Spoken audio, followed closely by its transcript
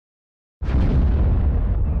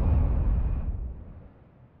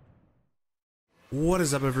What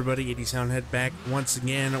is up, everybody? Soundhead back once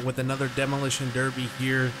again with another Demolition Derby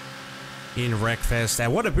here in Wreckfest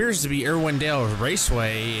at what appears to be Irwindale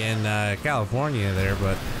Raceway in California there,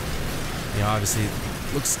 but you know, obviously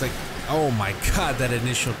looks like, oh my god, that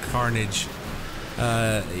initial carnage.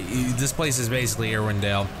 This place is basically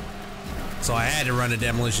Irwindale, so I had to run a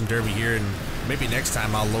Demolition Derby here, and maybe next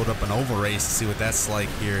time I'll load up an oval race to see what that's like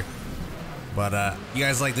here. But you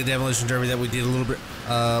guys like the Demolition Derby that we did a little bit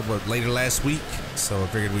later last week, so I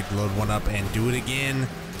figured we'd load one up and do it again.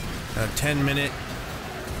 A 10-minute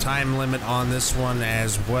time limit on this one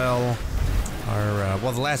as well.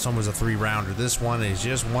 Well, the last one was a 3-rounder. This one is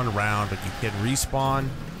just 1 round, but you can respawn,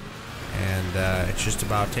 and it's just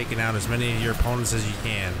about taking out as many of your opponents as you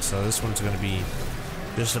can. So this one's going to be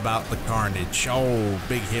just about the carnage. Oh,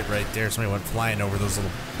 big hit right there. Somebody went flying over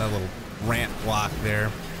that little ramp block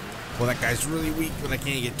there. Well, that guy's really weak, but I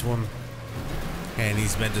can't get to him. And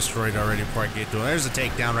he's been destroyed already before I get to him. There's a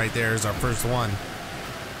takedown right there. There's our first one.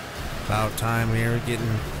 About time here. Getting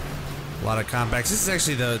a lot of compacts. This is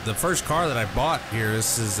actually the first car that I bought here.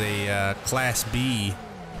 This is a Class B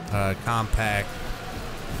compact.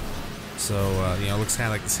 So, you know, it looks kind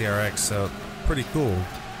of like the CRX, so pretty cool.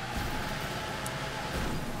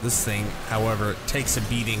 This thing, however, takes a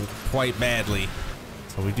beating quite badly.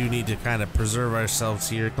 So we do need to kind of preserve ourselves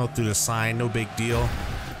here. Go through the sign, no big deal.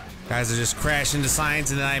 Guys are just crash into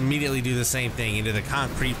signs, and then I immediately do the same thing into the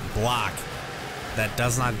concrete block that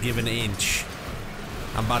does not give an inch.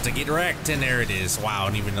 I'm about to get wrecked, and there it is. Wow,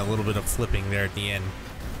 and even a little bit of flipping there at the end.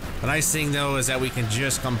 The nice thing though is that we can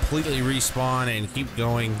just completely respawn and keep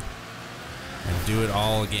going and do it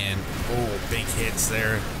all again. Oh, big hits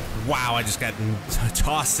there. Wow, I just got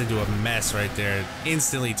tossed into a mess right there.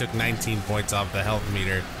 Instantly took 19 points off the health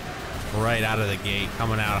meter right out of the gate,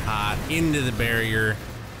 coming out hot into the barrier.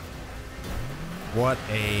 What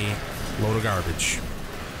a load of garbage.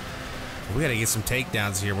 We gotta get some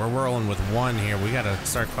takedowns here. We're rolling with 1 here. We gotta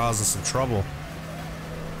start causing some trouble.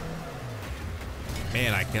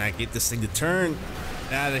 Man, can I get this thing to turn?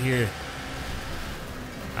 Out of here.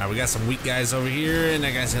 Alright, we got some weak guys over here, and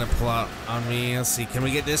that guy's gonna pull out on me. Let's see, can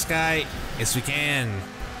we get this guy? Yes, we can.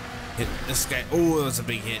 Hit this guy. Oh, that was a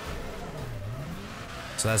big hit.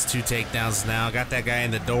 So that's 2 takedowns now. Got that guy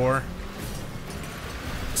in the door.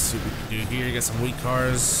 Let's see what we can do here. Got some weak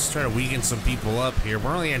cars. Try to weaken some people up here.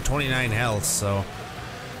 We're only at 29 health, so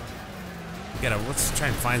we gotta, let's try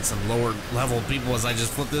and find some lower level people as I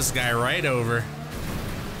just flip this guy right over.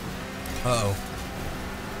 Uh-oh.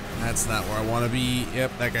 That's not where I want to be.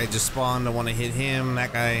 Yep, that guy just spawned. I want to hit him.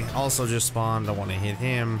 That guy also just spawned. I want to hit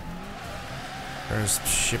him. There's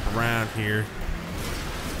ship around here.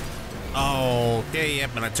 Oh, okay,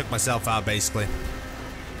 yep, and I took myself out basically.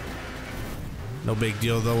 No big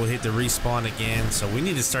deal though. We'll hit the respawn again. So we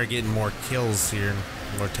need to start getting more kills here,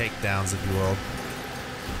 more takedowns, if you will,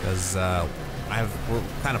 because we're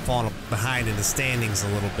kind of falling behind in the standings a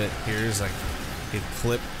little bit here. There's like a good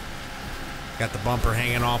clip. Got the bumper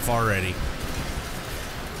hanging off already.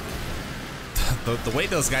 The way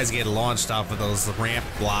those guys get launched off of those ramp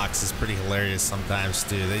blocks is pretty hilarious sometimes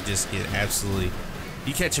too. They just get absolutely,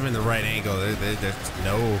 you catch them in the right angle, there's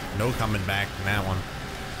no coming back from that one.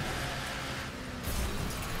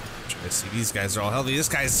 Try to see, these guys are all healthy. This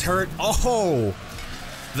guy's hurt. Oh,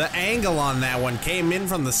 the angle on that one came in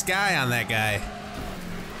from the sky on that guy.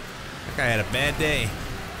 That guy had a bad day.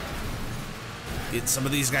 Some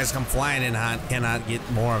of these guys come flying in hot. Cannot get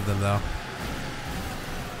more of them though.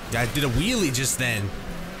 Guy did a wheelie just then.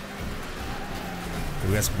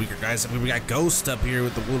 We got some weaker guys. We got Ghost up here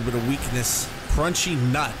with a little bit of weakness. Crunchy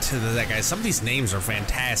Nut to that guy. Some of these names are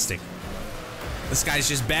fantastic. This guy's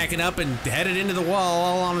just backing up and headed into the wall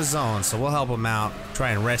all on his own, so we'll help him out. Try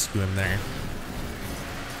and rescue him there.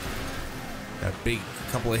 Got a big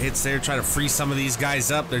couple of hits there. Try to free some of these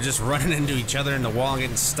guys up. They're just running into each other in the wall and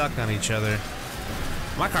getting stuck on each other.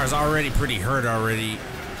 My car's already pretty hurt already.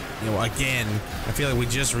 You know, again, I feel like we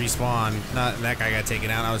just respawned. That guy got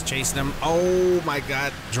taken out. I was chasing him. Oh my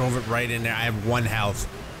god, drove it right in there. I have 1 health.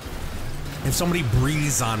 If somebody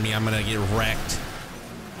breathes on me, I'm gonna get wrecked.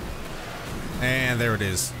 And there it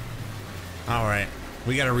is. All right,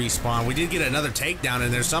 we gotta respawn. We did get another takedown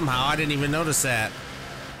in there somehow. I didn't even notice that.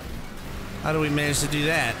 How do we manage to do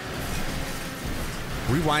that?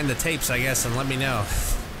 Rewind the tapes, I guess, and let me know.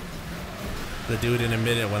 To do it in a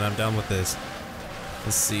minute when I'm done with this.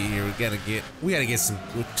 Let's see here. We gotta get some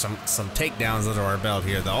takedowns under our belt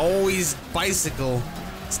here. The always bicycle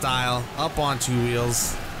style up on 2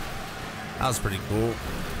 wheels. That was pretty cool.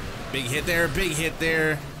 Big hit there. Big hit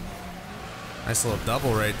there. Nice little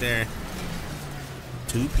double right there.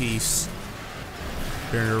 2-piece.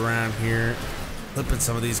 Turn it around here. Flipping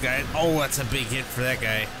some of these guys. Oh, that's a big hit for that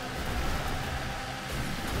guy.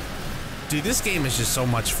 Dude, this game is just so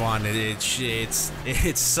much fun. It's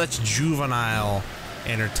such juvenile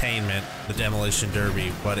entertainment, the Demolition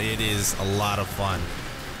Derby, but it is a lot of fun.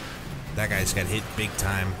 That guy's got hit big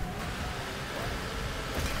time.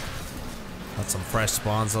 Got some fresh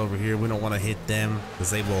spawns over here. We don't want to hit them because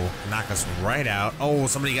they will knock us right out. Oh,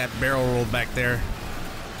 somebody got barrel rolled back there.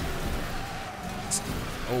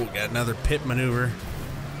 Oh, got another pit maneuver.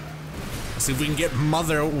 Let's see if we can get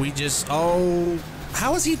Mother. We just, oh,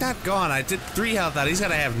 how is he not gone? I did 3 health out. He's got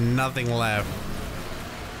to have nothing left.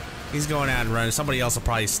 He's going out and running. Somebody else will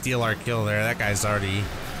probably steal our kill there. That guy's already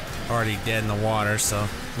dead in the water, so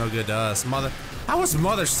no good to us. Mother, how is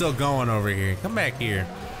Mother still going over here? Come back here.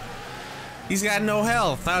 He's got no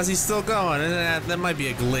health. How is he still going? That might be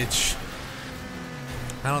a glitch.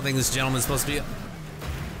 I don't think this gentleman's supposed to be.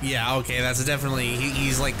 Yeah, okay, that's definitely,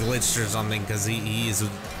 he's like glitched or something because he is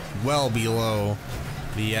well below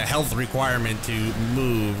the health requirement to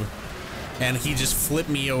move, and he just flipped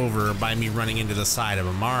me over by me running into the side of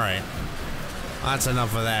him. All right, that's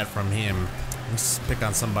enough of that from him. Let's pick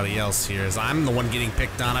on somebody else here, as I'm the one getting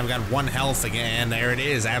picked on. I've got 1 health again. There it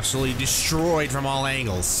is, absolutely destroyed from all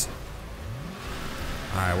angles.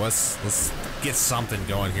 All right, let's get something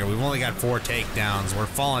going here. We've only got 4 takedowns. We're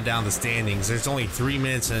falling down the standings. There's only 3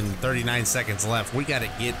 minutes and 39 seconds left. We got to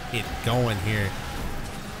get it going here.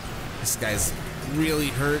 This guy's really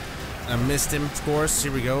hurt. I missed him, of course.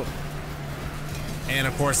 Here we go. And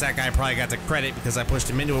of course, that guy probably got the credit because I pushed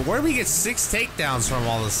him into it. Where did we get 6 takedowns from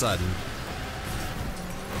all of a sudden?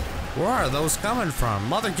 Where are those coming from?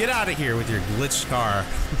 Mother, get out of here with your glitched car.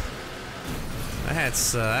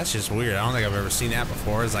 That's just weird. I don't think I've ever seen that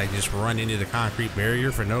before, as I just run into the concrete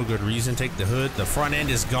barrier for no good reason. Take the hood. The front end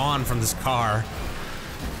is gone from this car.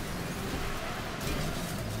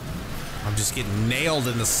 I'm just getting nailed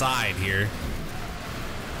in the side here.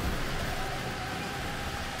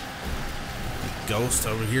 Ghost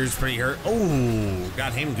over here is pretty hurt. Oh,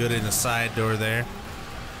 got him good in the side door there.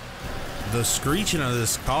 The screeching of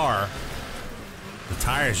this car. The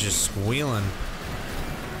tire's just squealing.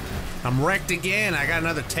 I'm wrecked again. I got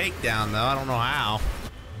another takedown though. I don't know how.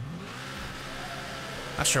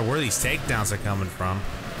 Not sure where these takedowns are coming from.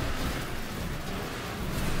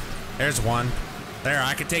 There's one. There,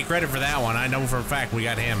 I can take credit for that one. I know for a fact we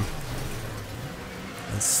got him.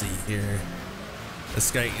 Let's see here. This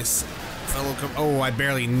guy is fellow. Oh, I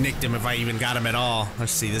barely nicked him if I even got him at all.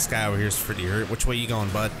 Let's see. This guy over here is pretty hurt. Which way you going,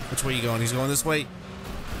 bud? Which way you going? He's going this way.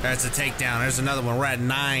 That's a takedown. There's another one. We're at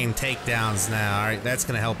 9 takedowns now. All right, that's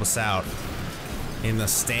gonna help us out in the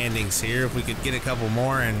standings here. If we could get a couple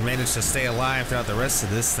more and manage to stay alive throughout the rest of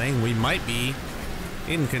this thing, we might be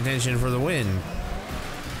in contention for the win.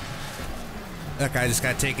 That guy just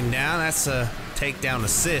got taken down. That's a takedown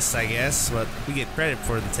assist, I guess, but we get credit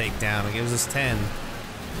for the takedown. It gives us 10.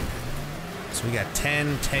 So we got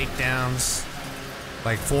 10 takedowns,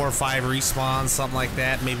 like 4 or 5 respawns, something like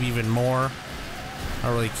that, maybe even more. I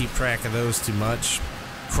don't really keep track of those too much.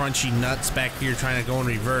 Crunchy nuts back here trying to go in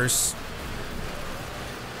reverse.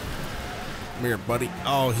 Come here, buddy.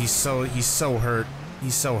 Oh, he's so hurt.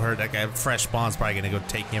 He's so hurt. That guy, fresh spawn's probably gonna go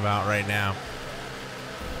take him out right now.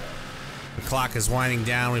 The clock is winding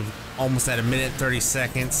down. We've almost at 1 minute 30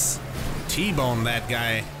 seconds. T-bone that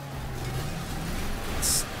guy.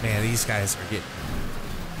 Man, these guys are getting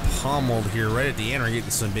pummeled here right at the end. We're getting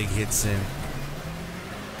some big hits in.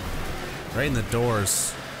 Right in the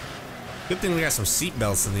doors. Good thing we got some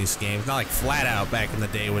seatbelts in these games. Not like flat out back in the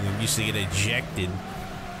day when you used to get ejected.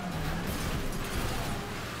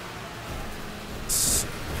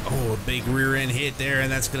 Oh, a big rear end hit there, and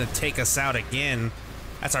that's gonna take us out again.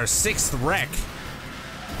 That's our 6th wreck.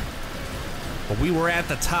 But we were at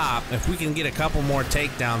the top. If we can get a couple more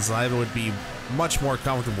takedowns, it would be much more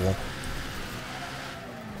comfortable.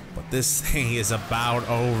 But this thing is about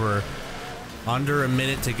over. Under 1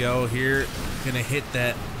 minute to go here. Gonna hit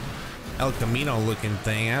that El Camino looking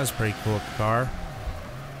thing. That was pretty cool car.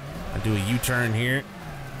 I do a U-turn here.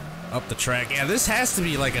 Up the track. Yeah, this has to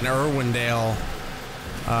be like an Irwindale,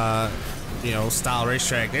 you know, style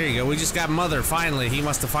racetrack. There you go. We just got Mother finally. He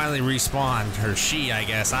must have finally respawned. Or she, I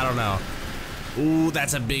guess. I don't know. Ooh,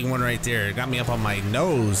 that's a big one right there. It got me up on my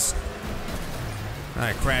nose.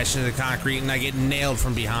 I crash into the concrete and I get nailed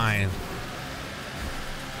from behind.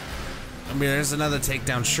 I mean, there's another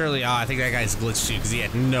takedown. Surely, I think that guy's glitched too because he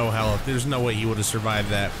had no health. There's no way he would have survived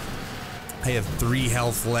that. I have 3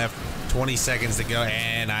 health left, 20 seconds to go,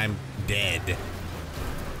 and I'm dead.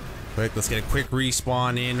 Quick, let's get a quick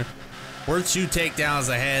respawn in. We're 2 takedowns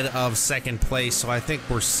ahead of 2nd place, so I think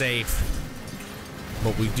we're safe.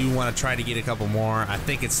 but we do want to try to get a couple more. I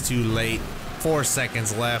think it's too late. 4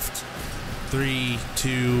 seconds left. 3,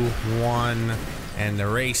 2, 1, and the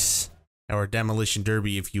race, or Demolition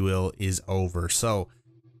Derby, if you will, is over. So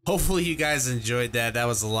hopefully you guys enjoyed that. That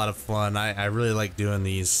was a lot of fun. I really like doing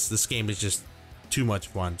these. This game is just too much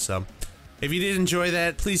fun. So if you did enjoy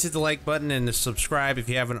that, please hit the like button and subscribe if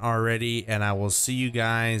you haven't already, and I will see you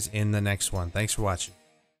guys in the next one. Thanks for watching.